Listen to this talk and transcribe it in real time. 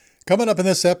Coming up in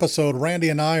this episode, Randy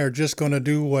and I are just going to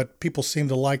do what people seem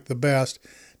to like the best.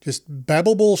 Just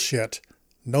babble bullshit.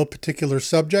 No particular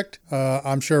subject.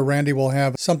 I'm sure Randy will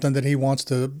have something that he wants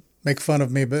to make fun of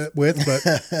me with, but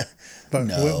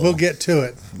No. we'll get to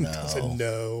it. No. I said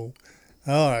no.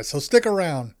 All right, so stick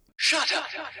around. Shut up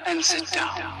and sit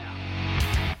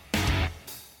down.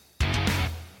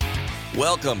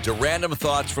 Welcome to Random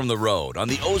Thoughts from the Road on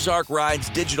the Ozark Rides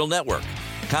digital network.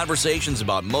 Conversations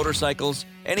about motorcycles,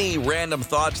 any random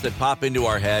thoughts that pop into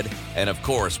our head, and of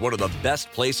course, one of the best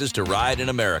places to ride in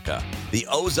America, the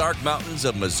Ozark Mountains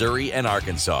of Missouri and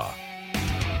Arkansas.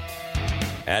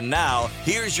 And now,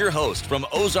 here's your host from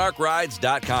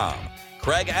OzarkRides.com,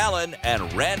 Craig Allen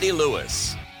and Randy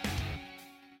Lewis.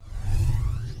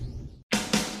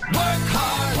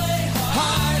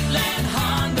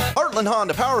 Heartland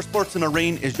Honda Power Sports and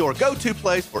Marine is your go-to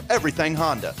place for everything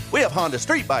Honda. We have Honda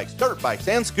street bikes, dirt bikes,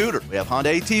 and scooters. We have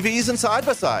Honda ATVs and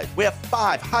side-by-sides. We have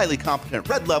 5 highly competent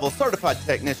red-level certified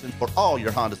technicians for all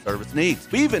your Honda service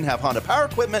needs. We even have Honda Power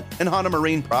Equipment and Honda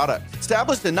Marine products.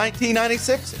 Established in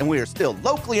 1996, and we are still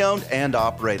locally owned and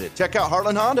operated. Check out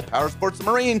Heartland Honda Power Sports and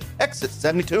Marine, exit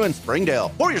 72 in Springdale.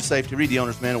 For your safety, read the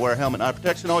owner's manual, wear a helmet and eye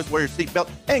protection, always wear your seatbelt,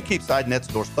 and keep side nets,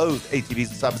 doors closed. ATVs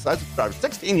and side-by-sides for drivers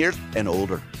 16 years and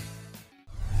older.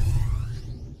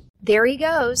 There he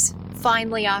goes,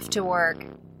 finally off to work.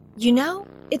 You know,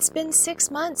 it's been 6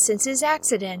 months since his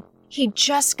accident. He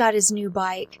just got his new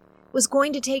bike, was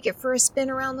going to take it for a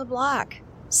spin around the block.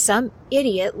 Some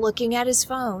idiot looking at his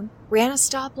phone ran a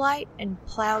stoplight and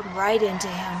plowed right into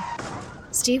him.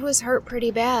 Steve was hurt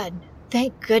pretty bad.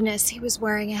 Thank goodness he was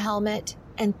wearing a helmet,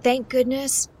 and thank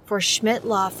goodness for Schmidt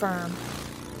Law Firm.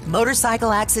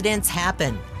 Motorcycle accidents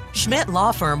happen. Schmidt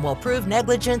Law Firm will prove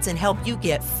negligence and help you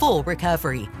get full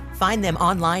recovery. Find them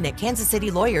online at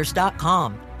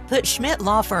kansascitylawyers.com. Put Schmidt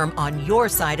Law Firm on your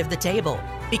side of the table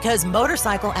because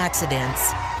motorcycle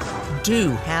accidents do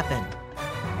happen.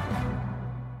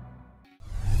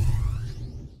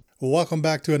 Welcome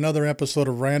back to another episode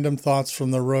of Random Thoughts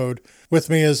from the Road. With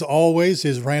me, as always,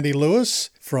 is Randy Lewis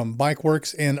from Bike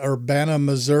Works in Urbana,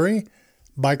 Missouri.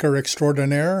 Biker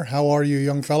extraordinaire. How are you,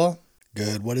 young fella?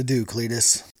 Good. What to do,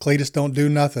 Cletus? Cletus don't do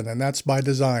nothing, and that's by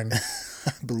design.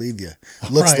 I believe you.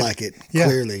 Looks Right. like it, Yeah.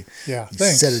 clearly. Yeah, You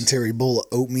thanks. sedentary bowl of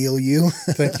oatmeal, you.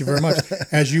 Thank you very much.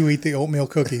 As you eat the oatmeal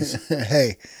cookies.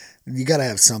 Hey, you got to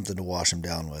have something to wash them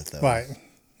down with, though. Right.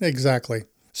 Exactly.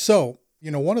 So,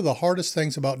 one of the hardest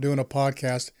things about doing a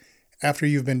podcast after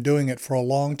you've been doing it for a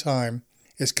long time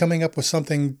is coming up with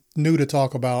something new to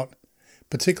talk about,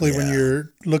 particularly when Yeah.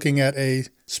 you're looking at a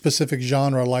specific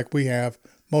genre like we have,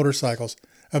 motorcycles.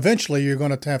 Eventually, you're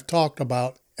going to have talked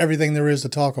about everything there is to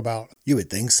talk about. You would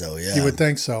think so, yeah. You would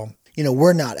think so.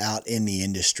 We're not out in the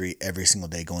industry every single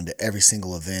day, going to every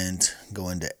single event,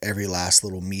 going to every last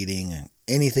little meeting, and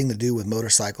anything to do with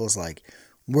motorcycles. Like,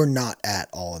 we're not at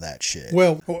all of that shit.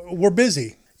 Well, we're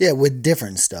busy. Yeah, with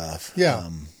different stuff. Yeah.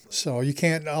 So you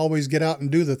can't always get out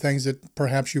and do the things that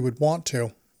perhaps you would want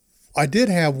to. I did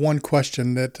have one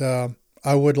question that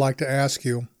I would like to ask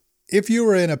you. If you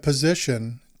were in a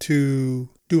position to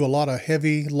do a lot of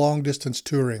heavy, long-distance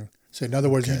touring, so in other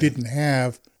words, you didn't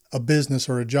have a business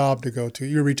or a job to go to,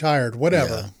 you're retired,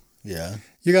 whatever. Yeah.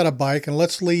 You got a bike, and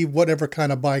let's leave whatever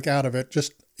kind of bike out of it.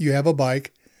 Just you have a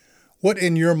bike. What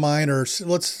in your mind are,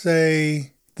 let's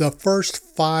say, the first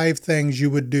 5 things you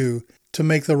would do to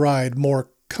make the ride more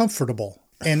comfortable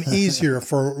and easier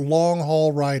for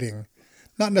long-haul riding?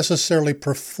 Not necessarily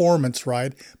performance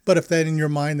ride, but if that in your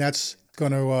mind that's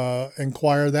going to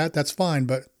inquire that's fine.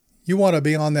 But you want to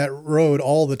be on that road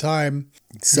all the time.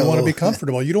 So, you want to be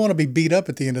comfortable. You don't want to be beat up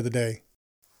at the end of the day.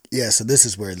 Yeah, so this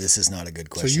is where this is not a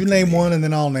good question. So you for name me. one and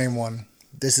then I'll name one.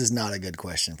 This is not a good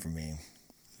question for me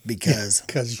because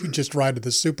you just ride to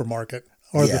the supermarket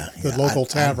or the local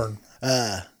tavern.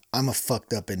 I'm a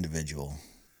fucked up individual.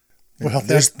 Well,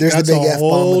 there's that's the big a F-bomb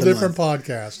whole of the different month.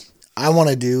 podcast. I want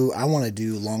to do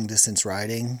long distance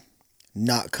riding,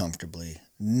 not comfortably,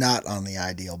 not on the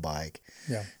ideal bike.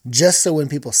 Yeah. Just so when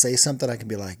people say something, I can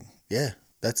be like, yeah,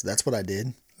 that's what I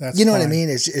did. That's you know what I fine. mean?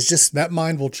 It's just That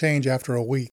mind will change after a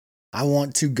week. I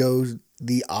want to go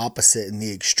the opposite and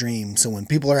the extreme. So when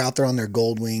people are out there on their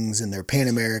Gold Wings and their Pan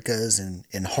Americas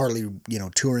and Harley,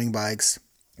 touring bikes,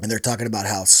 and they're talking about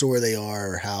how sore they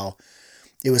are or how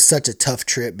it was such a tough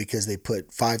trip because they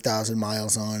put 5,000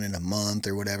 miles on in a month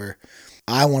or whatever.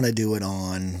 I want to do it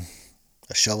on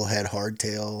a shovel head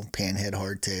hardtail, pan head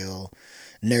hardtail,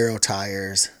 narrow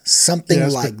tires, something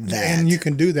like that. And you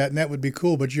can do that, and that would be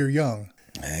cool, but you're young.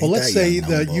 Ain't Well, let's that say young,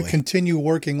 that no you boy. continue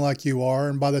working like you are,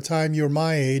 and by the time you're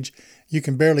my age, you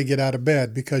can barely get out of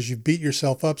bed because you've beat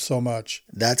yourself up so much.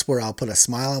 That's where I'll put a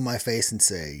smile on my face and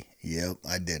say, yep,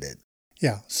 I did it.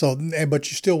 Yeah. So, but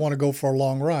you still want to go for a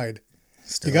long ride.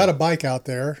 Still, you got a bike out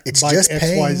there. It's bike just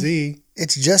XYZ. pain.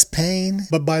 It's just pain.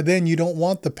 But by then you don't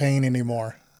want the pain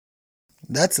anymore.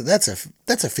 That's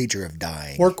a feature of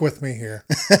dying. Work with me here.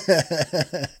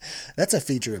 That's a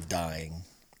feature of dying.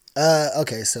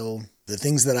 Okay, so the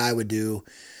things that I would do,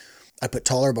 I'd put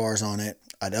taller bars on it.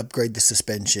 I'd upgrade the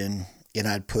suspension, and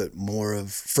I'd put more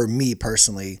of, for me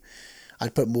personally,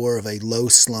 I'd put more of a low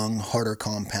slung, harder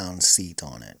compound seat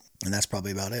on it. And that's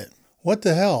probably about it. What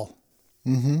the hell?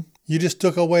 Mm-hmm. You just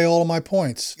took away all of my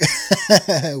points.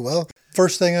 Well,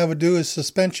 first thing I would do is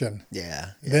suspension.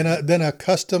 Yeah. Then a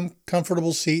custom,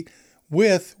 comfortable seat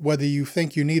with, whether you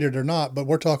think you need it or not, but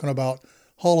we're talking about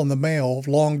hauling the mail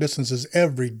long distances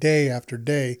every day after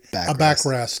day. A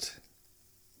backrest.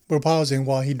 We're pausing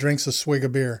while he drinks a swig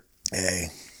of beer. Hey,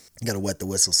 you got to wet the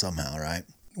whistle somehow, right?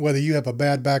 Whether you have a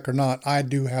bad back or not, I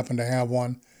do happen to have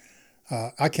one.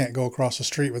 I can't go across the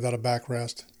street without a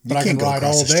backrest. But I can ride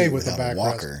all day with a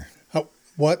backrest.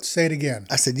 What? Say it again.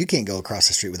 I said you can't go across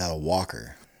the street without a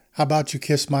walker. How about you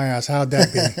kiss my ass? How'd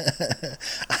that be?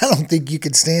 I don't think you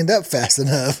could stand up fast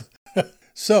enough.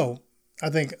 So, I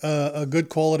think a good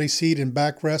quality seat and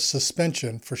backrest,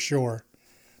 suspension for sure.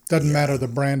 Doesn't matter the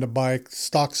brand of bike.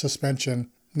 Stock suspension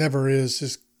never is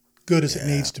as good as it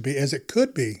needs to be, as it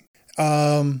could be.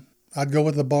 I'd go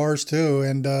with the bars too.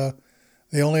 And the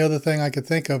only other thing I could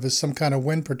think of is some kind of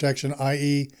wind protection,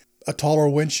 i.e. a taller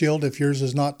windshield if yours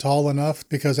is not tall enough.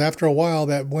 Because after a while,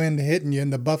 that wind hitting you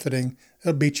and the buffeting,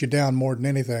 it'll beat you down more than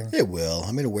anything. It will.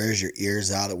 I mean, it wears your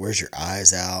ears out. It wears your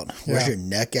eyes out. It wears your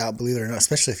neck out, believe it or not,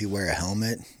 especially if you wear a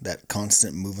helmet, that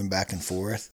constant moving back and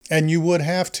forth. And you would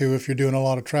have to if you're doing a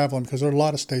lot of traveling because there are a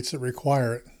lot of states that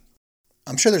require it.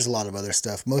 I'm sure there's a lot of other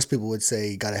stuff. Most people would say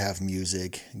you got to have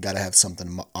music, got to have something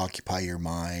to occupy your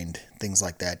mind, things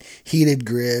like that. Heated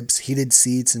grips, heated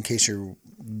seats in case you're,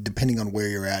 depending on where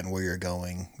you're at and where you're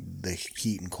going, the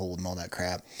heat and cold and all that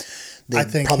crap. I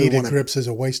think heated grips is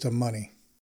a waste of money.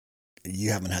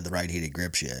 You haven't had the right heated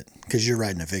grips yet because you're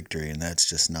riding a Victory and that's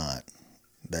just not.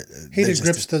 Heated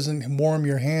grips doesn't warm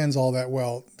your hands all that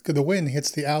well. The wind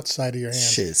hits the outside of your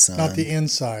hands, shit, son. Not the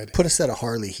inside. Put a set of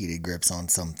Harley heated grips on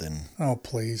something. Oh,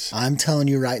 please. I'm telling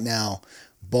you right now,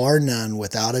 bar none,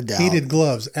 without a doubt. Heated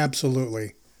gloves,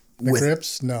 absolutely.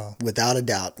 Grips, no. Without a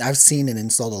doubt. I've seen and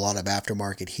installed a lot of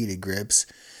aftermarket heated grips,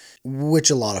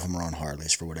 which a lot of them are on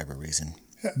Harleys for whatever reason.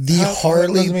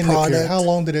 Harley product. How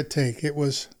long did it take? It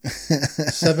was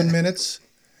 7 minutes.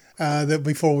 That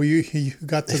before you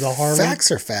got to the Harley? Facts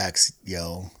are facts,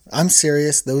 yo. I'm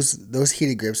serious. Those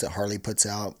heated grips that Harley puts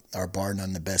out are bar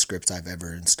none the best grips I've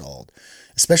ever installed,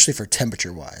 especially for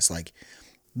temperature wise. Like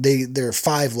there are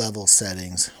 5 level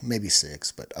settings, maybe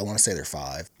 6, but I want to say they're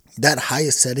 5. That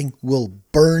highest setting will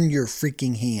burn your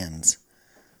freaking hands.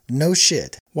 No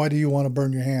shit. Why do you want to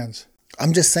burn your hands?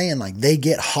 I'm just saying, like, they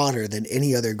get hotter than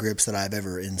any other grips that I've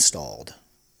ever installed.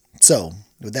 So,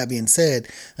 with that being said,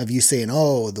 of you saying,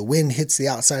 oh, the wind hits the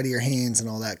outside of your hands and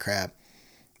all that crap,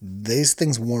 these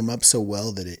things warm up so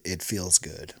well that it feels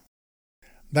good.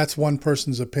 That's one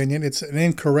person's opinion. It's an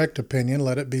incorrect opinion.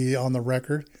 Let it be on the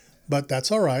record. But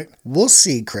that's all right. We'll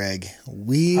see, Craig.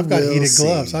 I've got heated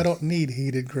gloves. I don't need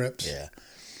heated grips. Yeah.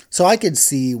 So I could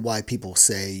see why people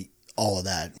say all of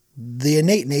that. The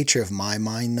innate nature of my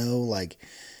mind, though, like,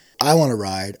 I want to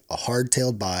ride a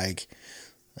hard-tailed bike,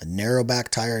 a narrow back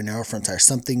tire, a narrow front tire,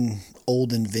 something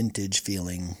old and vintage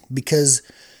feeling. Because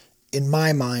in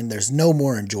my mind, there's no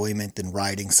more enjoyment than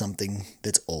riding something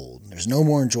that's old. There's no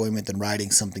more enjoyment than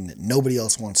riding something that nobody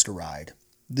else wants to ride.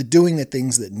 Doing the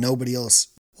things that nobody else...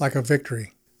 Like a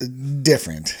Victory.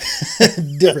 Different.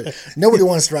 Nobody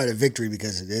wants to ride a Victory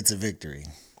because it's a Victory.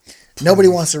 Please. Nobody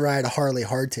wants to ride a Harley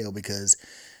hardtail because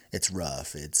it's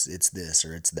rough. It's this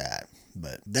or it's that.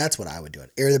 But that's what I would do.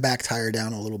 I'd air the back tire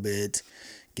down a little bit,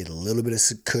 get a little bit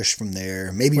of cush from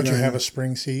there. Maybe would you have a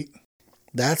spring seat?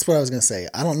 That's what I was going to say.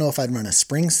 I don't know if I'd run a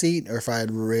spring seat or if I'd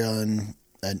run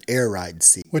an air ride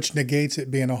seat. Which negates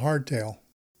it being a hardtail.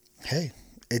 Hey,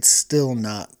 it's still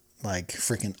not like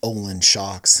freaking Olin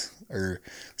shocks or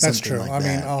something. That's true. Like I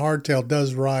mean, a hardtail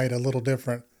does ride a little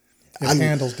different. It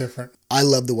handles different. I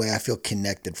love the way I feel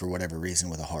connected for whatever reason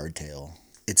with a hardtail.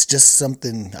 It's just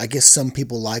something, I guess some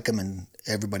people like them and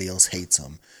everybody else hates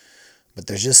them. But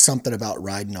there's just something about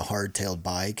riding a hardtailed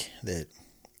bike that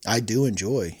I do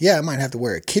enjoy. Yeah, I might have to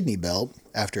wear a kidney belt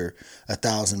after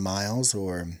 1,000 miles,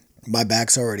 or my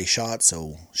back's already shot,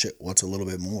 so shit, what's a little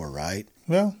bit more, right?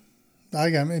 Well, I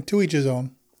mean, to each his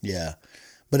own. Yeah.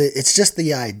 But it's just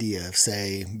the idea of,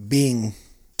 say, being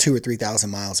 2,000 or 3,000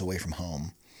 miles away from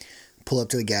home. Pull up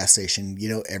to the gas station,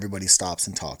 everybody stops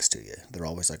and talks to you. They're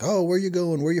always like, oh, where you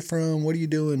going? Where you from? What are you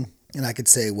doing? And I could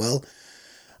say, well,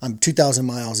 I'm 2,000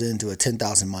 miles into a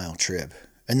 10,000 mile trip.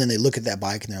 And then they look at that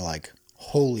bike and they're like,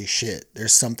 holy shit,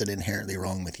 there's something inherently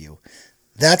wrong with you.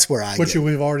 That's where Which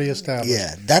we've already established.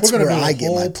 Yeah, that's where I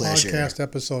get my pleasure. We're going to do a whole podcast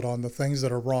episode on the things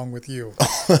that are wrong with you.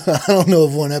 I don't know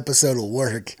if one episode will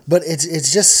work, but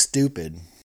it's just stupid.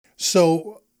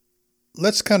 So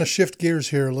let's kind of shift gears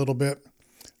here a little bit.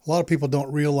 A lot of people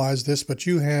don't realize this, but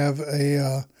you have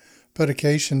a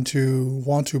dedication to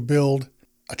want to build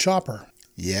a chopper.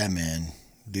 Yeah, man,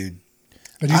 dude.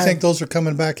 Do you think those are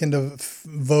coming back into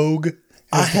vogue?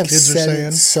 I have said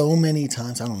it so many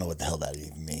times. I don't know what the hell that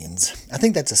even means. I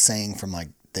think that's a saying from like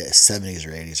the 70s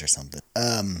or 80s or something.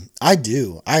 I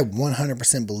do. I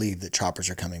 100% believe that choppers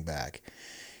are coming back.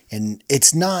 And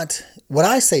it's not, what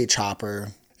I say chopper.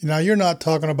 Now, you're not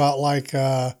talking about like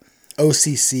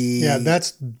OCC. Yeah,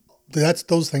 that's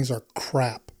those things are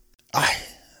crap.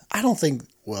 I don't think,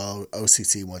 well,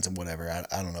 OCC ones and whatever.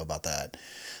 I don't know about that.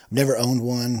 I've never owned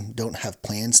one. Don't have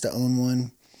plans to own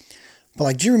one. But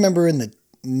like, do you remember in the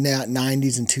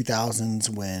 90s and 2000s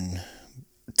when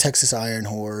Texas Iron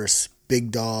Horse,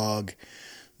 Big Dog,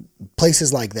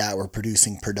 places like that were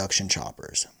producing production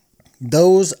choppers?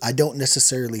 Those I don't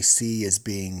necessarily see as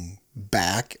being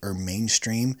back or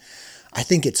mainstream. I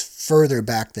think it's further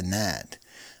back than that.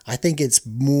 I think it's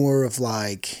more of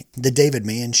like the David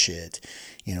Mann shit,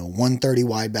 130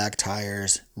 wide back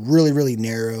tires, really, really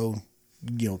narrow,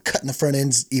 cutting the front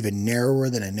ends even narrower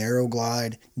than a narrow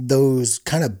glide. Those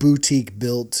kind of boutique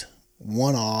built,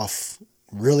 one-off,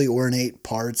 really ornate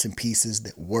parts and pieces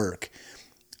that work.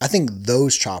 I think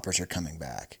those choppers are coming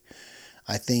back.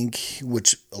 I think,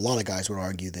 which a lot of guys would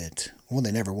argue that, well,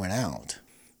 they never went out.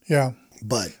 Yeah.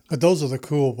 But those are the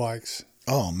cool bikes.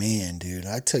 Oh, man, dude.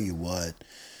 I tell you what.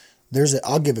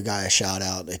 I'll give a guy a shout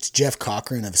out. It's Jeff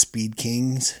Cochran of Speed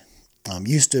Kings. I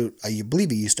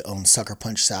believe he used to own Sucker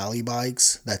Punch Sally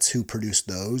bikes. That's who produced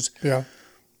those. Yeah.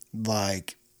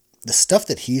 Like, the stuff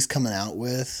that he's coming out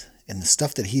with and the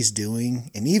stuff that he's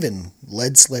doing, and even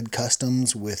Lead Sled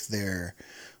Customs with their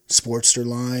Sportster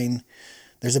line.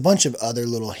 There's a bunch of other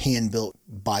little hand-built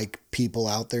bike people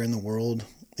out there in the world.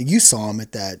 You saw them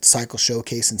at that cycle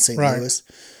showcase in St. Louis.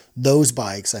 Those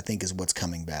bikes, I think, is what's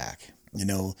coming back.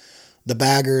 The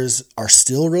baggers are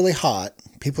still really hot.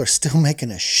 People are still making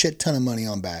a shit ton of money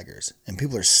on baggers, and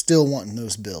people are still wanting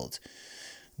those built.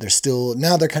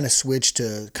 Now they're kind of switched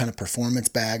to kind of performance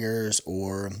baggers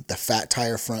or the fat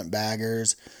tire front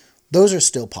baggers. Those are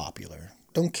still popular.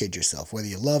 Don't kid yourself. Whether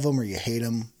you love them or you hate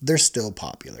them, they're still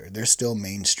popular. They're still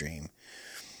mainstream.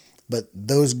 But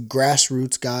those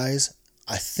grassroots guys,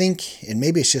 I think, and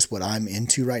maybe it's just what I'm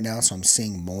into right now, so I'm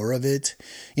seeing more of it.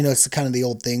 It's kind of the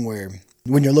old thing where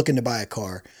when you're looking to buy a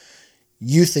car,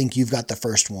 you think you've got the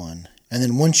first one. And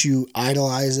then once you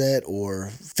idolize it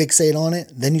or fixate on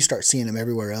it, then you start seeing them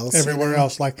everywhere else. Everywhere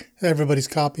else, like everybody's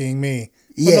copying me.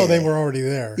 Yeah. No, they were already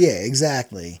there. Yeah,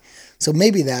 exactly. So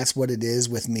maybe that's what it is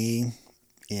with me.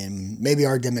 And maybe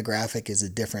our demographic is a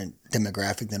different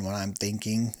demographic than what I'm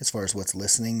thinking as far as what's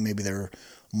listening. Maybe they're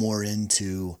more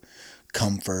into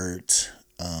comfort,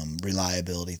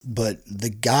 reliability. But the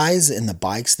guys and the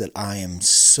bikes that I am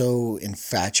so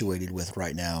infatuated with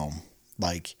right now,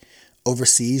 like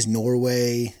overseas,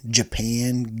 Norway,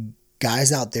 Japan,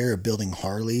 guys out there are building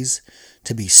Harleys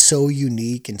to be so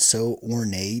unique and so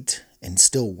ornate and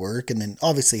still work. And then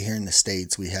obviously here in the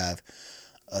States, we have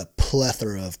a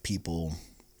plethora of people,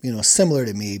 similar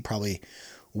to me, probably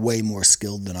way more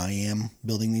skilled than I am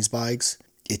building these bikes.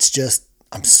 It's just,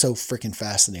 I'm so freaking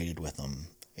fascinated with them.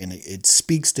 And it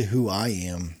speaks to who I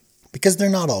am because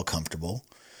they're not all comfortable.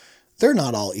 They're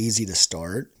not all easy to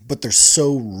start, but they're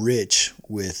so rich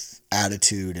with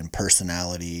attitude and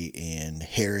personality and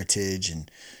heritage and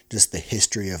just the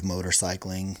history of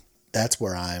motorcycling. That's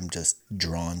where I'm just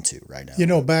drawn to right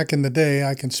now. Back in the day,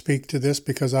 I can speak to this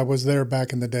because I was there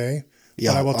back in the day.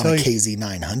 Yeah, I will tell you,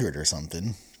 KZ900 or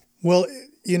something. Well,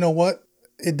 you know what?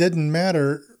 It didn't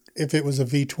matter if it was a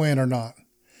V-twin or not.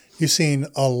 You've seen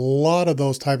a lot of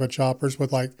those type of choppers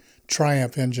with like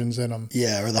Triumph engines in them.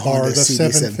 Yeah, or the Honda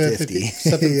CB750.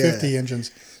 750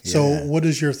 engines. So what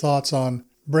is your thoughts on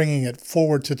bringing it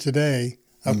forward to today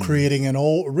of creating an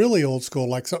really old school,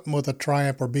 like something with a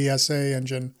Triumph or BSA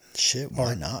engine? Shit,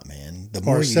 why not, man? The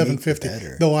more more 750. unique, the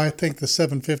better. Though I think the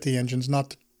 750 engines,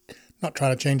 not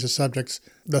trying to change the subjects,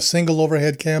 the single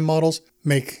overhead cam models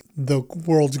make the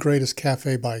world's greatest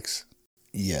cafe bikes.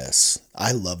 Yes,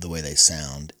 I love the way they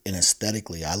sound, and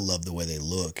aesthetically, I love the way they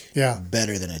look. Yeah,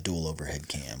 better than a dual overhead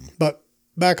cam. But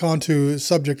back onto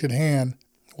subject at hand,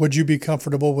 Would you be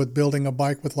comfortable with building a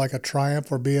bike with like a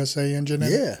Triumph or BSA engine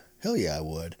in it? Yeah, hell yeah, I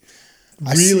would.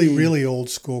 Really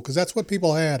old school, because that's what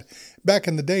people had. Back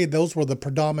in the day, those were the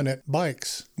predominant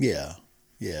bikes. Yeah,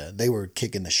 they were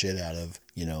kicking the shit out of,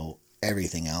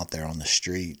 everything out there on the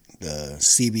street. The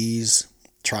CBs,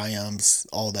 Triumphs,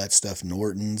 all that stuff,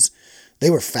 Nortons.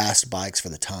 They were fast bikes for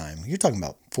the time. You're talking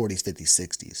about 40s, 50s,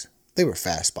 60s. They were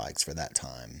fast bikes for that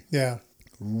time. Yeah.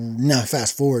 Now,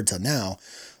 fast forward to now,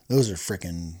 those are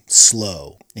freaking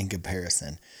slow in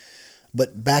comparison.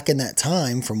 But back in that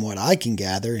time, from what I can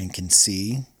gather and can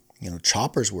see,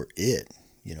 choppers were it.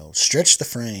 Stretch the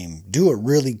frame, do a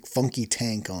really funky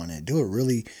tank on it, do a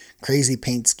really crazy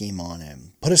paint scheme on it,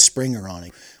 put a springer on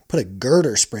it, put a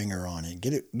girder springer on it,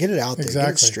 get it out there, get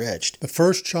it stretched. The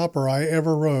first chopper I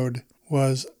ever rode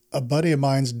was a buddy of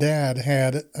mine's dad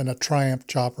had a Triumph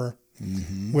chopper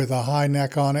with a high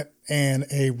neck on it and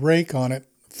a rake on it,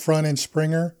 front end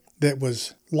springer that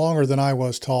was longer than I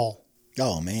was tall.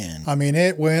 Oh, man. I mean,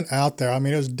 it went out there. I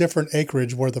mean, it was different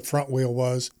acreage where the front wheel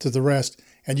was to the rest,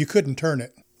 and you couldn't turn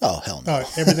it. Oh, hell no.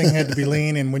 Everything had to be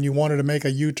lean, and when you wanted to make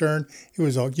a U-turn, you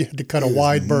had to cut a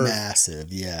wide berth.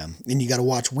 Massive, yeah. And you got to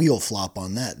watch wheel flop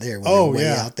on that there. When you're way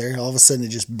out there, all of a sudden it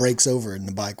just breaks over and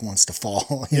the bike wants to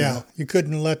fall. You know? You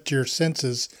couldn't let your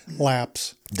senses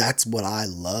lapse. That's what I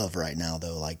love right now,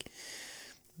 though. Like,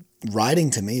 riding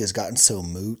to me has gotten so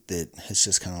moot that it's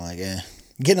just kind of like,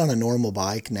 Getting on a normal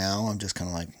bike now, I'm just kind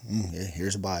of like,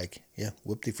 here's a bike. Yeah,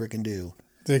 whoop-de-frickin-do.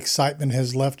 The excitement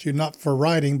has left you, not for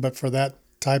riding, but for that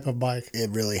type of bike. It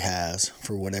really has,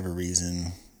 for whatever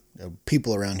reason.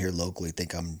 People around here locally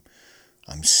think I'm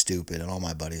stupid, and all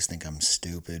my buddies think I'm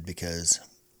stupid because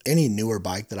any newer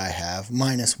bike that I have,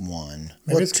 minus one.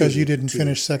 Maybe it's because you didn't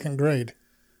finish second grade.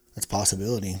 That's a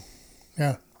possibility.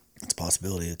 Yeah. It's a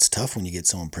possibility. It's tough when you get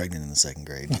someone pregnant in the second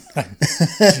grade.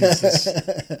 Jesus.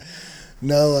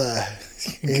 No,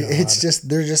 it's just,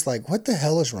 they're just like, what the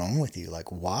hell is wrong with you?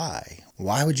 Like, why?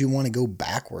 Why would you want to go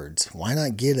backwards? Why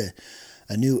not get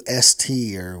a new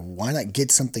ST, or why not get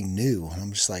something new? And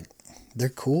I'm just like, they're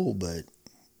cool, but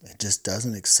it just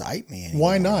doesn't excite me anymore.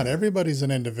 Why not? Everybody's an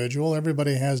individual.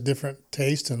 Everybody has different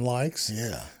tastes and likes.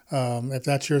 Yeah. If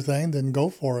that's your thing, then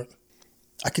go for it.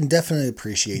 I can definitely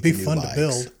appreciate the new bikes. It'd be fun to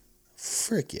build.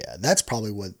 Frick yeah. That's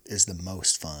probably what is the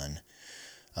most fun.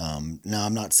 Now,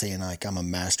 I'm not saying like I'm a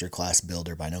master class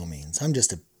builder by no means. I'm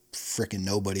just a freaking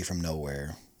nobody from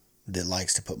nowhere that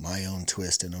likes to put my own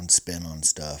twist and own spin on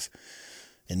stuff.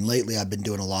 And lately I've been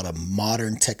doing a lot of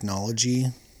modern technology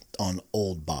on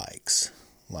old bikes,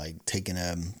 like taking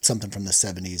something from the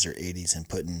 70s or 80s and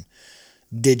putting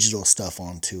digital stuff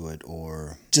onto it,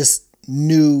 or just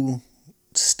new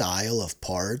style of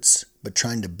parts, but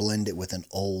trying to blend it with an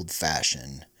old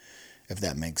fashion, if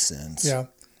that makes sense. Yeah.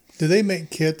 Do they make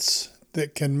kits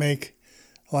that can make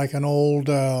like an old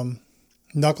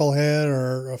knucklehead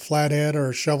or a flathead or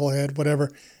a shovelhead,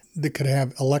 whatever, that could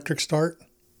have electric start?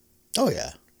 Oh,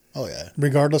 yeah. Oh, yeah.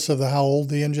 Regardless of how old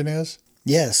the engine is?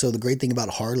 Yeah, so the great thing about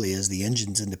Harley is the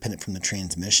engine's independent from the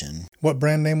transmission. What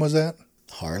brand name was that?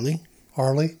 Harley.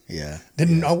 Harley? Yeah.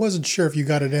 I wasn't sure if you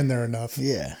got it in there enough.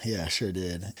 Yeah, sure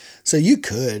did. So you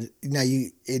could,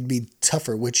 it'd be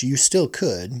tougher, which you still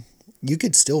could. You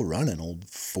could still run an old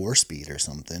 4-speed or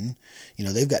something.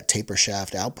 They've got taper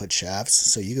shaft output shafts,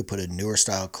 so you could put a newer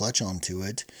style clutch onto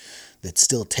it that's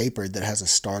still tapered, that has a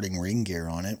starting ring gear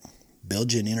on it.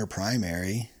 Build you an inner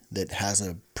primary that has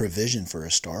a provision for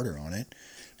a starter on it.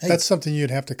 Hey, that's something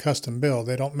you'd have to custom build.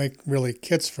 They don't make really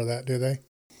kits for that, do they?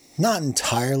 Not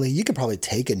entirely. You could probably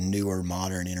take a newer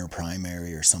modern inner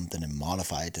primary or something and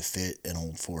modify it to fit an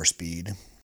old 4-speed.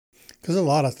 Because a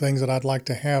lot of things that I'd like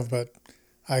to have, but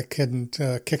I couldn't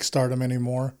kickstart them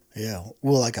anymore. Yeah.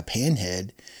 Well, like a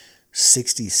Panhead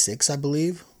 66, I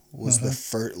believe, was the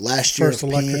first year of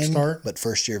electric start, but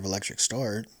first year of electric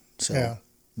start. So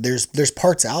there's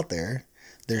parts out there.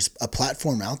 There's a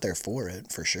platform out there for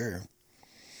it, for sure.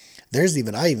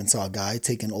 I even saw a guy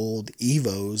taking old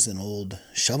Evos and old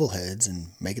shovel heads and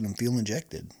making them fuel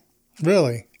injected.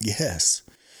 Really? Yes.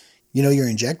 Your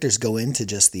injectors go into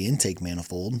just the intake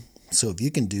manifold. So if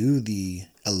you can do the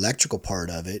electrical part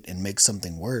of it and make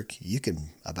something work, you can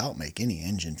about make any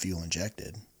engine fuel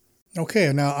injected.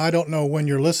 Okay, now I don't know when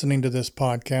you're listening to this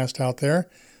podcast out there,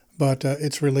 but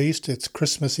it's released. It's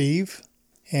Christmas Eve.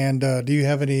 And do you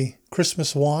have any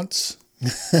Christmas wants?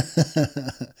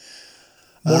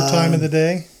 More time in the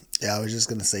day? Yeah, I was just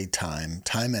going to say time.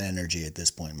 Time and energy at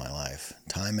this point in my life.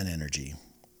 Time and energy.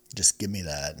 Just give me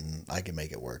that and I can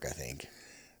make it work, I think.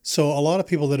 So a lot of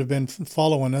people that have been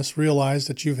following us realize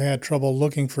that you've had trouble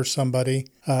looking for somebody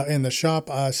in the shop.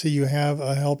 I see you have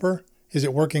a helper. Is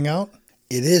it working out?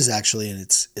 It is actually, and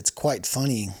it's quite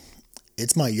funny.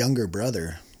 It's my younger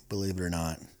brother, believe it or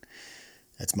not.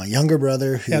 It's my younger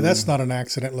brother who... Yeah, that's not an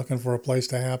accident looking for a place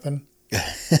to happen.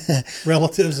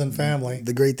 Relatives and family.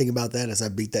 The great thing about that is I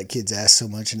beat that kid's ass so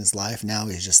much in his life. Now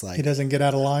he's just like... He doesn't get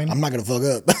out of line? I'm not going to fuck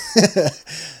up.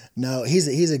 No, he's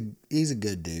a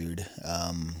good dude.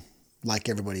 Like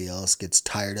everybody else, gets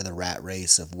tired of the rat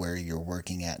race of where you're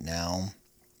working at now.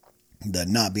 The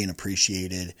not being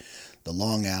appreciated, the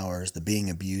long hours, the being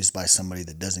abused by somebody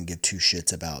that doesn't give two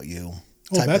shits about you.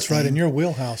 Oh, that's right, in your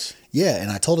wheelhouse. Yeah,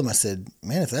 and I told him, I said,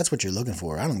 man, if that's what you're looking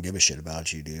for, I don't give a shit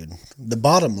about you, dude. The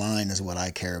bottom line is what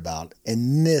I care about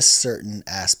in this certain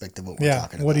aspect of what we're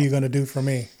talking about. What are you going to do for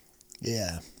me?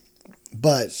 Yeah.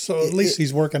 But so at least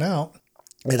he's working out.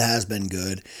 It has been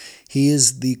good. He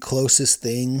is the closest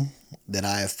thing that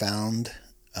I have found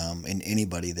in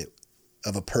anybody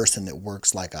of a person that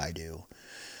works like I do.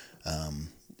 I'm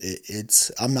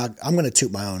going to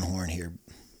toot my own horn here.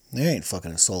 There ain't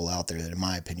fucking a soul out there that, in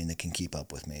my opinion, that can keep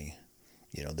up with me.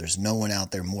 You know, there's no one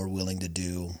out there more willing to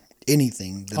do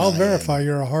anything than I'll verify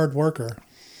you're a hard worker.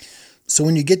 So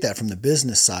when you get that from the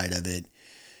business side of it,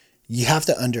 you have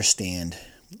to understand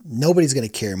nobody's going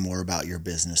to care more about your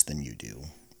business than you do.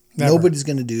 Never. Nobody's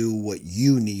going to do what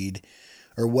you need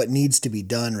or what needs to be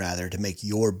done, rather, to make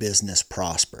your business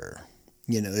prosper.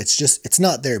 You know, it's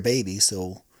not their baby,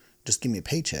 so just give me a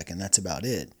paycheck and that's about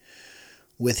it.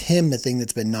 With him, the thing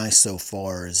that's been nice so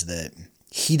far is that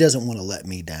he doesn't want to let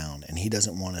me down and he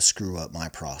doesn't want to screw up my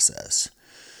process.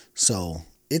 So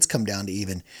it's come down to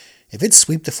even, if it's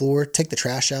sweep the floor, take the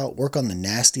trash out, work on the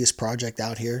nastiest project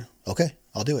out here, okay,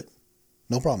 I'll do it.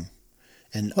 No problem.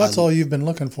 And that's all you've been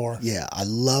looking for. Yeah, I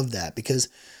love that because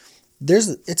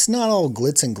it's not all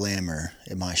glitz and glamour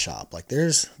in my shop. Like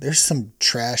there's some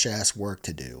trash ass work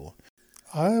to do.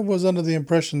 I was under the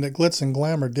impression that glitz and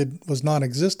glamour was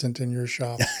non-existent in your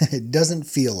shop. It doesn't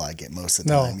feel like it most of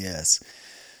the time, yes.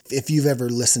 If you've ever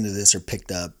listened to this or picked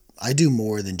up, I do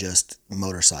more than just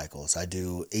motorcycles. I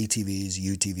do ATVs,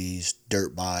 UTVs,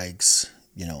 dirt bikes,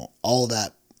 you know, all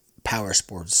that power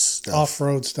sports stuff.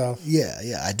 Off-road stuff.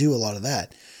 Yeah, I do a lot of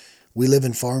that. We live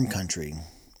in farm country.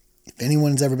 If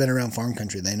anyone's ever been around farm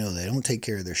country, they know they don't take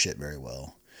care of their shit very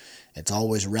well. It's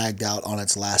always ragged out on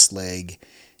its last leg.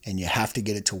 And you have to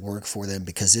get it to work for them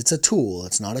because it's a tool.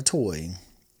 It's not a toy,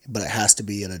 but it has to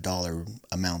be at a dollar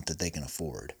amount that they can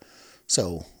afford.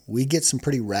 So we get some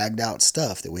pretty ragged out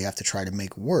stuff that we have to try to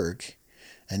make work.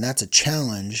 And that's a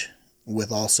challenge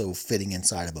with also fitting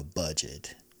inside of a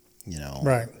budget, you know.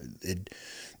 Right.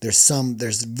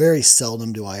 There's very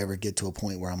seldom do I ever get to a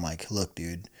point where I'm like, look,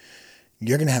 dude,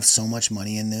 you're going to have so much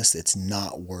money in this, it's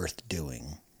not worth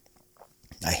doing.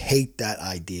 I hate that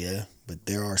idea. But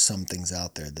there are some things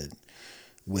out there that,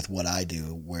 with what I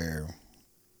do, where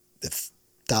the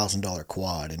 $1,000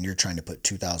 quad and you're trying to put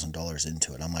 $2,000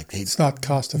 into it, I'm like, hey, it's not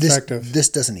cost effective. This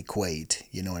doesn't equate.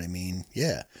 You know what I mean?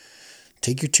 Yeah.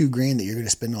 Take your $2,000 that you're going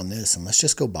to spend on this, and let's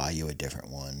just go buy you a different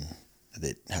one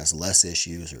that has less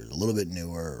issues or a little bit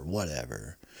newer or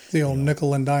whatever. The old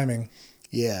nickel and diming.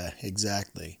 Yeah,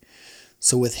 exactly.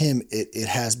 So with him, it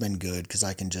has been good because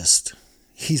I can just.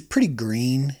 He's pretty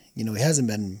green. You know,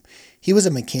 he was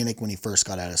a mechanic when he first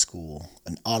got out of school,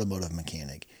 an automotive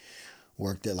mechanic.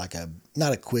 Worked at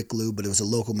not a quick lube, but it was a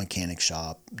local mechanic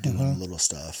shop doing little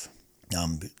stuff.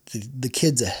 The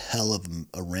kid's a hell of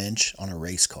a wrench on a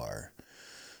race car.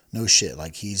 No shit.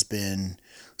 Like he's been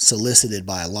solicited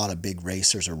by a lot of big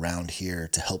racers around here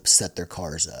to help set their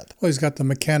cars up. Well, he's got the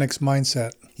mechanic's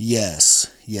mindset. Yes.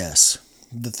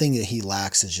 The thing that he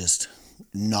lacks is just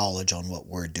knowledge on what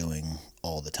we're doing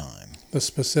all the time. The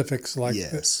specifics, like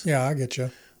yes. Yeah, I get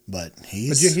you. But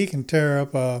he can tear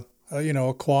up a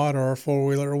quad or a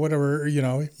 4-wheeler or whatever, you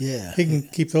know. Yeah. He can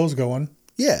keep those going.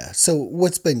 Yeah. So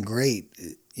what's been great,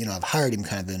 you know, I've hired him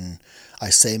kind of in, I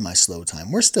say, my slow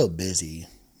time. We're still busy,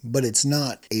 but it's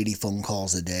not 80 phone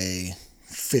calls a day,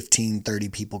 15, 30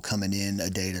 people coming in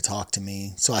a day to talk to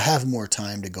me. So I have more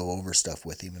time to go over stuff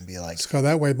with him and be like... So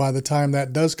that way, by the time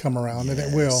that does come around, and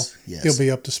it will, he'll be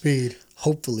up to speed.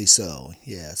 Hopefully so,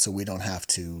 yeah. So we don't have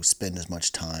to spend as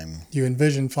much time. You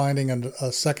envision finding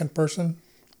a second person?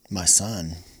 My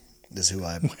son is who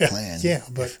I plan. Yeah,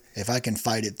 but... If I can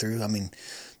fight it through, I mean,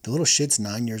 the little shit's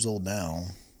 9 years old now.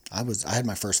 I had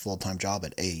my first full-time job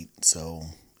at 8, so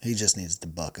he just needs to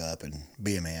buck up and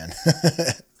be a man.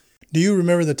 Do you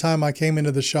remember the time I came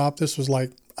into the shop? This was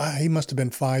like, he must have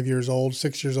been 5 years old,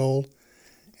 6 years old.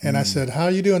 And I said, how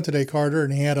are you doing today, Carter?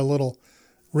 And he had a little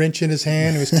wrench in his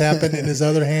hand. He was tapping in his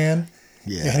other hand.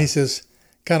 Yeah. And he says,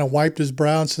 kind of wiped his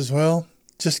brow and says, well,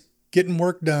 just getting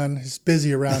work done. It's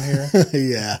busy around here.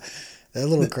 Yeah. That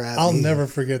little crap. I'll never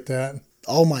forget that.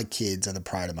 all my kids are the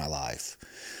pride of my life.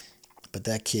 But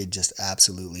that kid just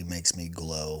absolutely makes me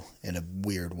glow in a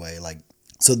weird way. Like,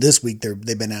 so this week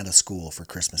they've been out of school for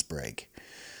Christmas break.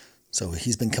 So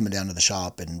he's been coming down to the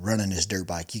shop and running his dirt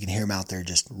bike. You can hear him out there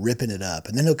just ripping it up.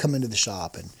 And then he'll come into the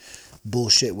shop and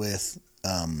bullshit with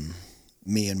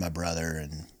me and my brother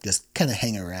and just kind of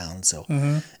hang around. So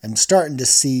I'm starting to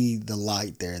see the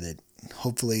light there that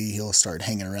hopefully he'll start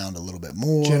hanging around a little bit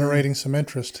more. Generating some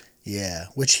interest. Yeah,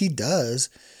 which he does.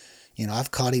 You know,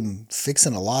 I've caught him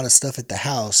fixing a lot of stuff at the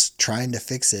house, trying to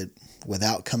fix it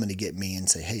without coming to get me and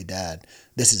say, hey, Dad,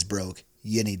 this is broke.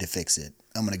 You need to fix it.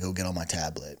 I'm going to go get on my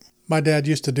tablet. My dad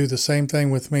used to do the same thing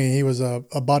with me. He was a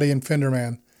body and fender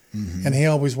man, and he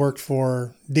always worked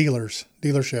for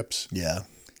dealerships. Yeah.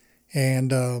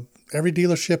 And every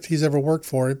dealership he's ever worked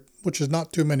for, which is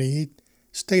not too many, he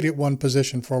stayed at one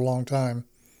position for a long time.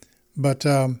 But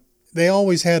they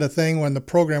always had a thing when the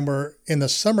program were in the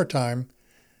summertime,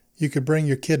 you could bring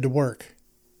your kid to work.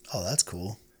 Oh, that's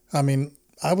cool. I mean,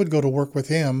 I would go to work with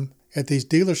him at these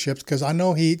dealerships because I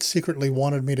know he secretly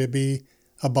wanted me to be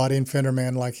a body and fender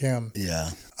man like him.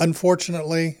 Yeah.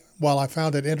 Unfortunately, while I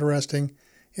found it interesting,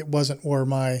 it wasn't where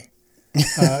my,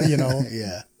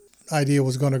 Yeah. idea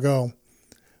was going to go.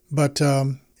 But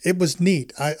it was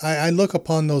neat. I look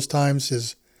upon those times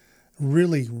as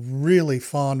really, really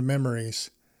fond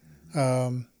memories.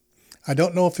 I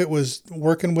don't know if it was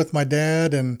working with my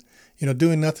dad and,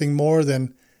 doing nothing more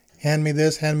than hand me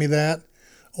this, hand me that,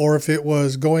 or if it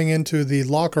was going into the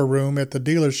locker room at the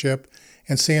dealership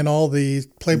and seeing all the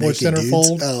Playboy Naked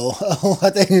centerfold. dudes? Oh,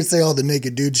 I think you'd say all the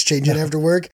naked dudes changing after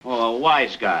work. Well, a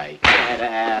wise guy. I had to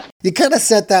ask. You kind of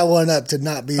set that one up to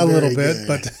not be A very little bit,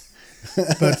 good.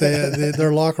 but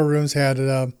their locker rooms had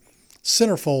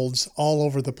centerfolds all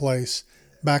over the place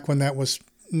back when that was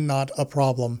not a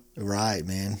problem. Right,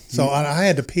 man. So I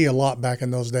had to pee a lot back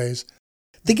in those days.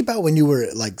 Think about when you were,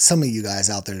 like, some of you guys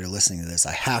out there that are listening to this,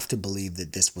 I have to believe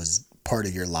that this was part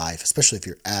of your life, especially if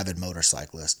you're an avid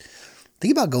motorcyclist.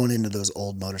 Think about going into those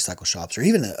old motorcycle shops or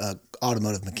even a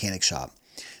automotive mechanic shop.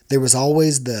 There was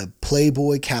always the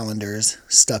Playboy calendars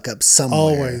stuck up somewhere.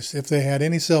 Always. If they had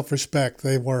any self-respect,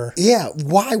 they were. Yeah.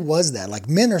 Why was that? Like,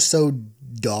 men are so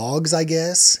dogs, I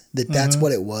guess, that's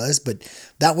what it was. But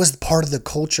that was part of the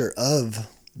culture of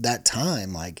that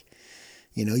time. Like,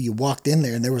 you walked in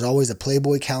there and there was always a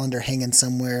Playboy calendar hanging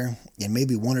somewhere and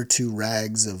maybe one or two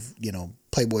rags of,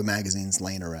 Playboy magazines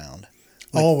laying around.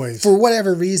 Like, Always. For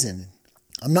whatever reason.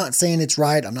 I'm not saying it's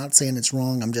right. I'm not saying it's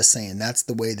wrong. I'm just saying that's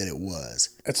the way that it was.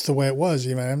 That's the way it was,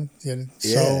 man. Yeah.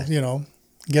 So,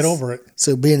 get over it.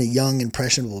 So being a young,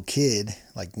 impressionable kid,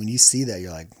 like when you see that,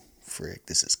 you're like, frick,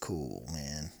 this is cool,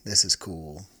 man. This is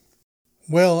cool.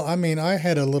 Well, I mean, I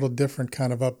had a little different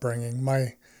kind of upbringing.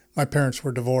 My parents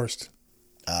were divorced.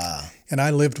 And I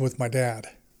lived with my dad.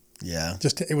 Yeah.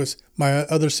 It was, my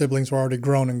other siblings were already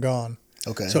grown and gone.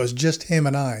 Okay. So it was just him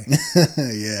and I.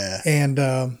 Yeah.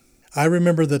 And I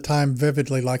remember the time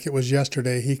vividly like it was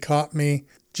yesterday. He caught me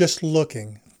just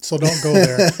looking. So don't go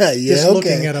there. Yeah, just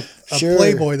looking at a Sure.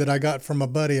 Playboy that I got from a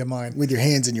buddy of mine. With your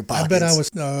hands in your pockets. I bet I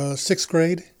was sixth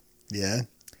grade. Yeah.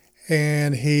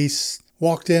 And he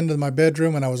walked into my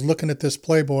bedroom and I was looking at this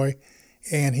Playboy.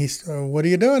 And he said, what are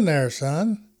you doing there,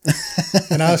 son?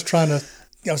 And I was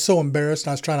so embarrassed.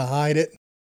 I was trying to hide it.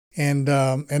 And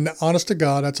honest to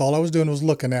God, that's all I was doing was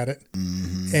looking at it.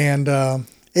 Mm-hmm. And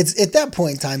it's at that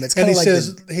point in time, it's kind and of he like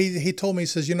says he told me, he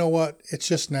says, you know what? It's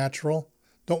just natural.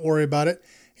 Don't worry about it.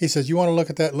 He says, you want to look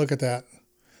at that? Look at that.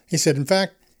 He said, in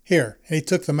fact, here. And he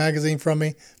took the magazine from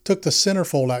me, took the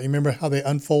centerfold out. You remember how they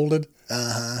unfolded?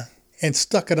 Uh-huh. And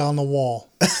stuck it on the wall.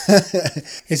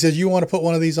 He said, you want to put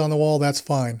one of these on the wall? That's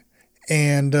fine.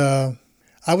 And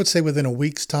I would say within a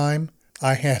week's time,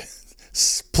 I had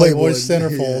Playboy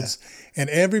centerfolds. Yeah. And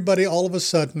everybody, all of a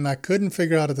sudden, I couldn't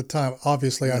figure out at the time.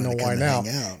 Obviously, I know why now.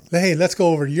 Hey, let's go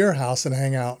over to your house and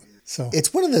hang out. So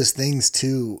it's one of those things,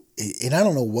 too, and I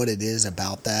don't know what it is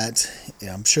about that.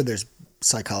 I'm sure there's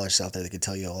psychologists out there that could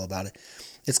tell you all about it.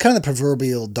 It's kind of the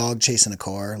proverbial dog chasing a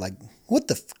car. Like, what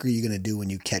the fuck are you going to do when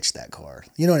you catch that car?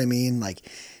 You know what I mean? Like,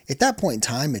 at that point in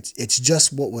time, it's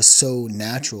just what was so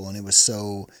natural and it was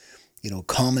so,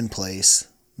 commonplace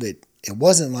that it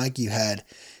wasn't like you had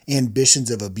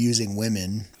ambitions of abusing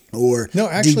women or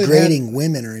degrading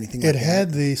women or anything like that. It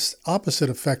had the opposite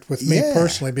effect with me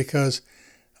personally because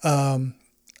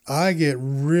I get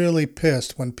really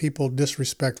pissed when people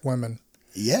disrespect women.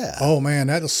 Yeah. Oh, man,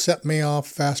 that'll set me off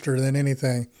faster than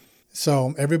anything.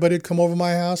 So everybody would come over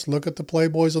my house, look at the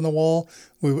Playboys on the wall.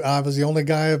 I was the only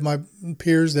guy of my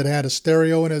peers that had a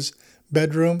stereo in his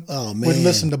bedroom. Oh, man. Would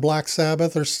listen to Black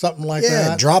Sabbath or something like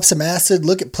that. Drop some acid,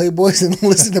 look at Playboys, and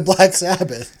listen to Black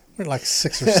Sabbath. We're like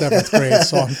 6th or 7th grade,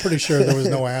 so I'm pretty sure there was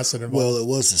no acid involved. Well, it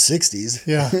was the 60s.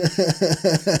 Yeah.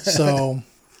 So,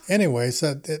 anyways,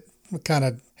 it kind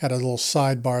of had a little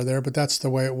sidebar there, but that's the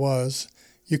way it was.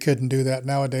 You couldn't do that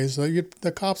nowadays.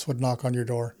 The cops would knock on your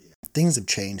door. Things have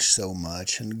changed so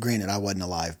much. And granted, I wasn't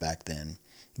alive back then.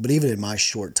 But even in my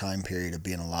short time period of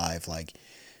being alive, like,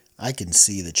 I can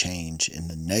see the change and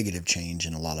the negative change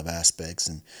in a lot of aspects.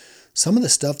 And some of the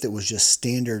stuff that was just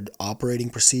standard operating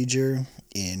procedure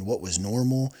and what was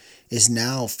normal is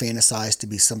now fantasized to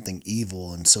be something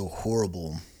evil and so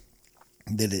horrible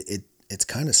that it's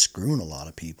kind of screwing a lot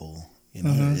of people. You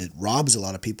know, It robs a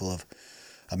lot of people of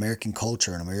American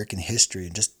culture and American history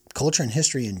and just culture and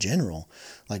history in general.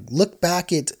 Like, look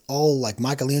back at all like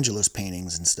Michelangelo's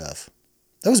paintings and stuff.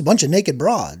 That was a bunch of naked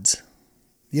broads.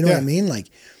 You know what I mean? Like,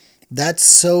 that's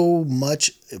so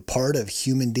much a part of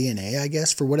human DNA, I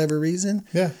guess, for whatever reason.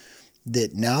 Yeah.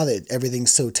 That now that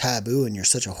everything's so taboo and you're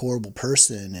such a horrible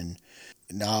person, and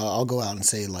now I'll go out and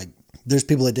say, like, there's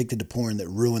people addicted to porn that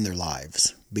ruin their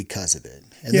lives because of it.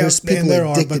 And Yeah, there's people and there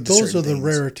are, addicted but to those certain are the things.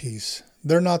 rarities.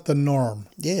 They're not the norm.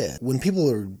 Yeah. When people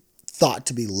are thought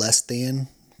to be less than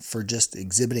for just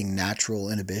exhibiting natural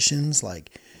inhibitions,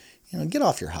 like, you know, get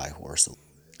off your high horse.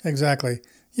 Exactly.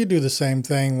 You do the same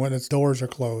thing when its doors are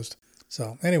closed.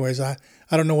 So, anyways, I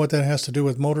don't know what that has to do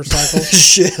with motorcycles.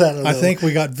 Shit, I don't know. I think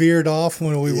we got veered off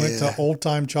when we went Yeah. to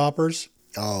old-time choppers.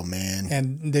 Oh, man.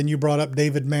 And then you brought up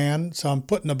David Mann, so I'm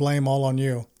putting the blame all on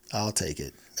you. I'll take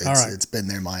it. All right. It's been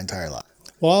there my entire life.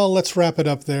 Well, let's wrap it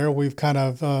up there. We've kind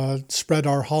of spread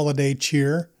our holiday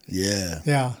cheer. Yeah.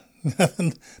 Yeah.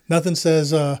 Nothing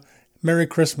says Merry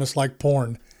Christmas like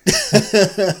porn.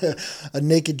 A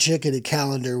naked chick in a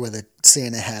calendar with a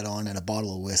Santa hat on and a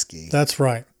bottle of whiskey. That's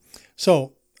right.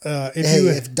 So, if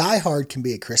If Die Hard can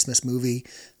be a Christmas movie,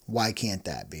 why can't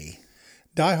that be?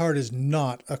 Die Hard is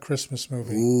not a Christmas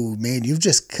movie. Ooh, man, you've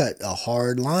just cut a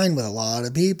hard line with a lot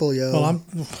of people, yo.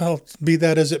 Well, be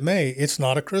that as it may, it's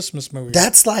not a Christmas movie.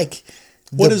 That's like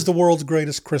What is the world's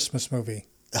greatest Christmas movie?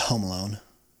 Home Alone.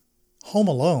 Home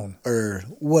Alone. Or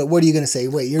what are you going to say?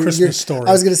 Wait, Christmas Story.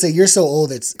 I was going to say, you're so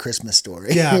old, it's Christmas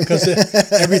Story. Yeah, because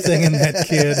everything in that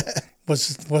kid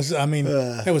was I mean,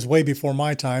 it was way before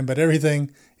my time, but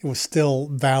everything, it was still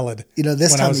valid. You know,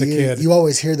 this when time I was of a year, kid. you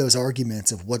always hear those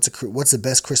arguments of what's the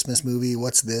best Christmas movie,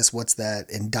 what's this, what's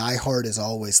that, and Die Hard is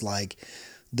always like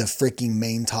the freaking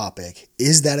main topic.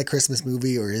 Is that a Christmas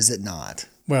movie or is it not?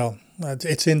 Well,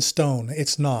 it's in stone.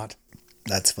 It's not.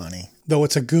 That's funny. Though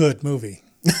it's a good movie.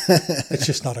 It's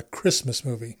just not a Christmas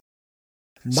movie.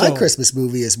 My Christmas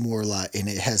movie is more like, and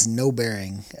it has no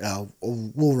bearing, and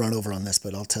we'll run over on this,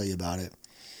 but I'll tell you about it.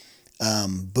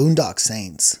 Boondock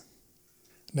Saints.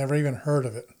 Never even heard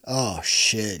of it. Oh,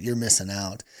 shit, you're missing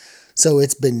out. So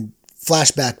it's been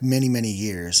flashback many, many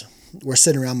years. We're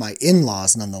sitting around my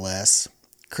in-laws, nonetheless.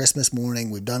 Christmas morning,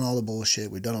 we've done all the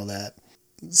bullshit, we've done all that.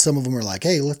 Some of them are like,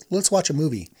 hey, let's watch a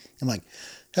movie. I'm like,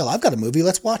 hell, I've got a movie,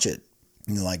 let's watch it.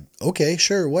 And they're like, okay,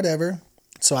 sure, whatever.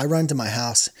 So I run to my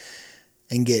house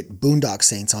and get Boondock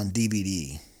Saints on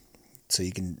DVD. So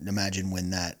you can imagine when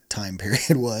that time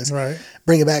period was. Right.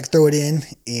 Bring it back, throw it in,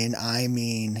 and I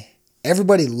mean,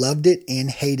 everybody loved it and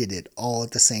hated it all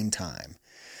at the same time.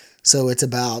 So it's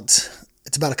about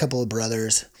a couple of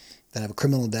brothers that have a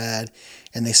criminal dad,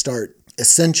 and they start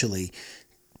essentially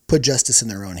put justice in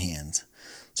their own hands.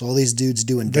 So all these dudes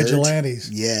doing Vigilantes.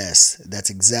 dirt. Yes, that's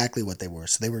exactly what they were.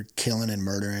 So they were killing and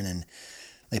murdering, and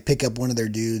they pick up one of their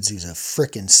dudes who's a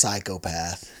freaking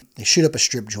psychopath. They shoot up a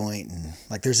strip joint, and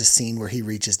like there's a scene where he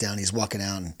reaches down, he's walking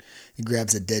out, and he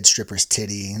grabs a dead stripper's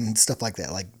titty and stuff like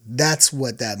that. Like, that's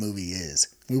what that movie is.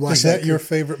 We watched Is that your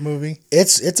favorite movie?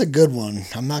 It's a good one.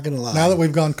 I'm not going to lie. Now that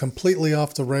we've gone completely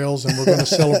off the rails and we're going to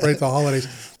celebrate the holidays,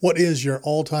 what is your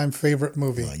all-time favorite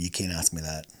movie? Well, you can't ask me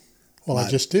that. Well, I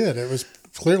just did. It was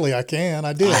clearly I can.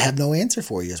 I did. I have no answer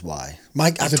for you is why.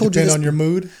 Does it depend on your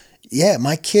mood? Yeah,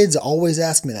 my kids always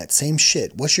ask me that same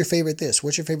shit. What's your favorite this?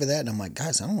 What's your favorite that? And I'm like,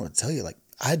 guys, I don't know what to tell you. Like,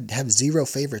 I have zero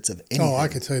favorites of anything. Oh, I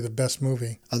could tell you the best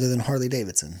movie. Other than Harley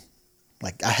Davidson.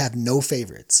 Like, I have no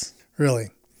favorites. Really?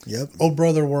 Yep. Oh,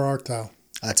 Brother, Where Art Thou?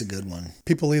 That's a good one.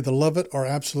 People either love it or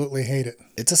absolutely hate it.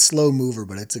 It's a slow mover,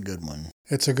 but it's a good one.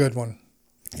 It's a good one.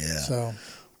 Yeah. So,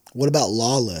 what about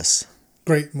Lawless?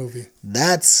 great movie.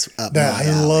 That's up my alley.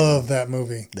 I love that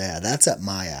movie. Yeah, that's up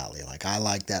my alley. Like, I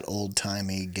like that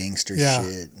old-timey gangster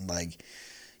shit. Like,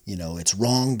 you know, it's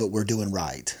wrong, but we're doing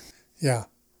right. Yeah.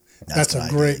 That's a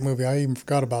great movie. I even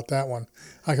forgot about that one.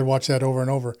 I could watch that over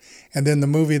and over. And then the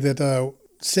movie that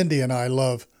Cindy and I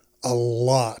love a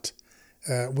lot,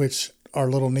 which our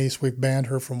little niece, we've banned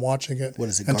her from watching it. What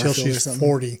is it, until Garfield or she's something?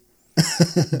 40.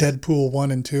 Deadpool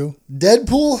 1 and 2.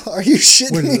 Deadpool? Are you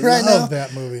shitting me right now? love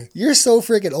that movie. You're so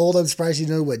freaking old, I'm surprised you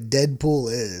know what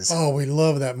Deadpool is. Oh, we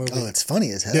love that movie. Oh, it's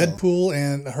funny as hell. Deadpool,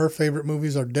 and her favorite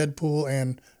movies are Deadpool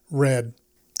and Red.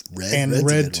 And Red's a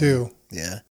Red good 2. one.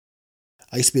 Yeah.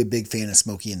 I used to be a big fan of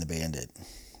Smokey and the Bandit.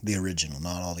 The original,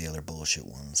 not all the other bullshit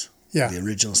ones. Yeah. The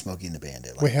original Smokey and the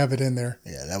Bandit. We have it in there.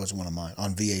 Yeah, that was one of mine.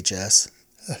 On VHS.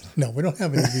 No, we don't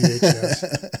have any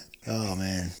VHS. Oh,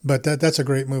 man. But that's a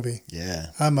great movie. Yeah.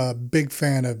 I'm a big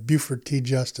fan of Buford T.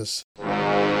 Justice.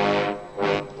 I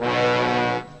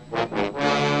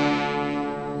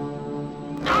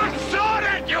saw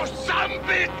that, you son of a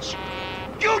bitch!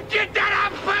 You did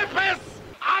that on purpose!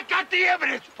 I got the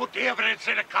evidence. Put the evidence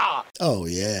in the car. Oh,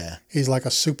 yeah. He's like a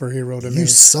superhero to You me.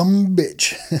 some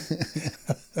bitch.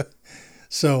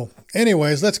 So,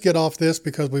 anyways, let's get off this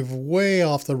because we've way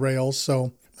off the rails.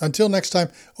 So, until next time.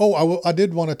 Oh, I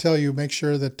did want to tell you, make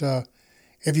sure that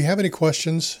if you have any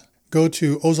questions, go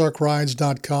to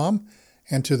ozarkrides.com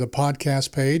and to the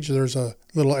podcast page. There's a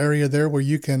little area there where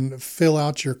you can fill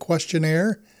out your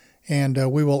questionnaire, and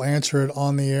we will answer it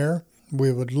on the air.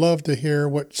 We would love to hear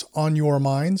what's on your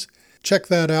minds. Check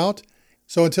that out.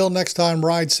 So, until next time,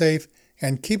 ride safe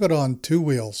and keep it on two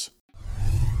wheels.